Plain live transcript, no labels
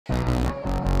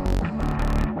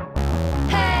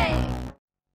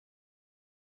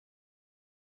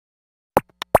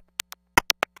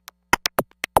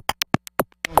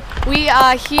We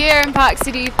are here in Park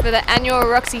City for the annual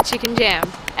Roxy Chicken Jam,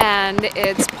 and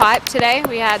it's pipe today.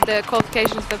 We had the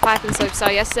qualifications for pipe and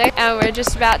slopestyle yesterday, and we're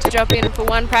just about to drop in for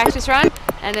one practice run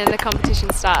and then the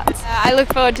competition starts. I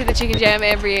look forward to the Chicken Jam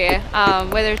every year,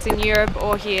 whether it's in Europe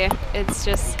or here. It's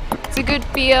a good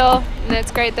feel, and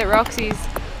it's great that Roxy's,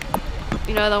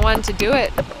 the one to do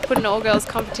it, put an all-girls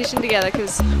competition together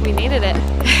because we needed it.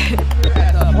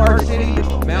 At the Park City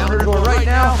Mount Resort right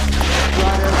now.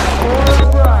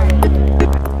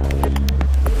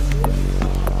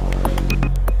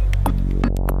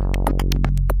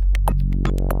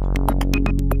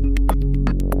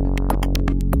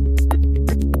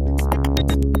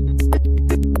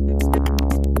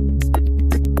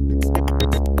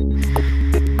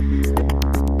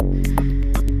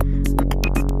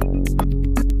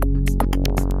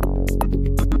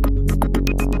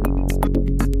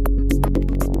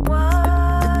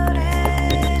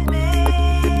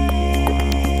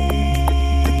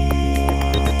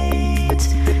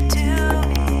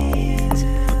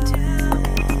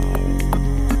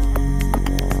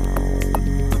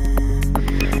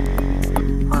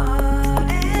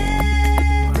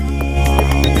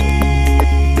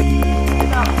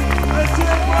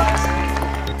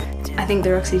 I think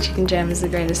the Roxy Chicken Jam is the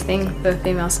greatest thing for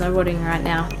female snowboarding right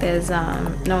now. There's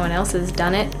no one else has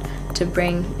done it to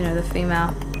bring the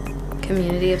female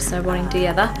community of snowboarding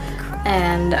together,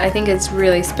 and I think it's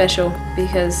really special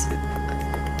because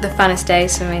the funnest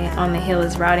days for me on the hill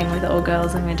is riding with all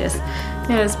girls, and we're just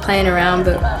just playing around,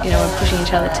 but we're pushing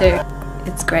each other too.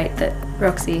 It's great that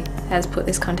Roxy has put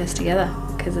this contest together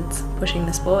because it's pushing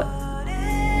the sport.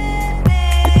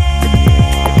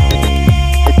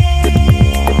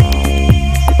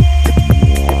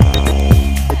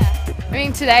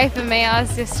 Today for me, I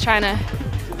was just trying to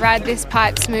ride this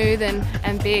pipe smooth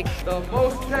and big. The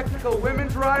most technical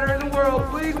women's rider in the world,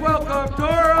 please welcome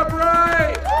Torah.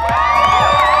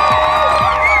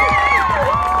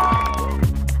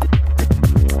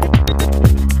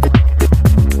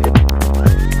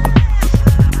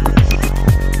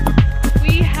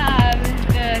 We have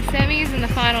the semis and the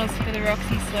finals for the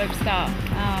Roxy slopestyle.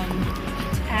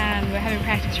 And we're having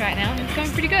practice right now. It's going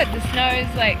pretty good. The snow is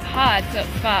hard, so it's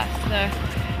fast. So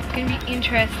it's going to be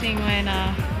interesting when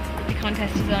the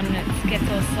contest is on and it gets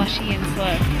all slushy and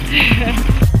slow.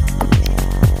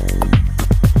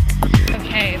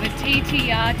 Okay, the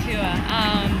TTR tour.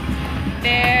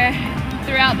 They're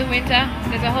throughout the winter.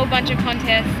 There's a whole bunch of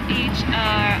contests. Each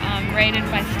are rated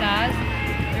by stars.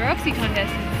 The Roxy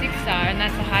contest is 6-star, and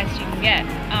that's the highest you can get.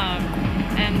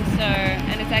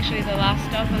 And it's actually the last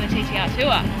stop on the TTR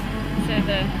tour. So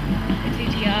the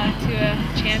TTR tour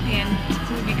champion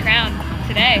will be crowned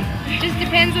today. It just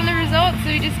depends on the results, so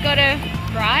we just gotta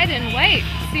ride and wait,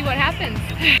 see what happens.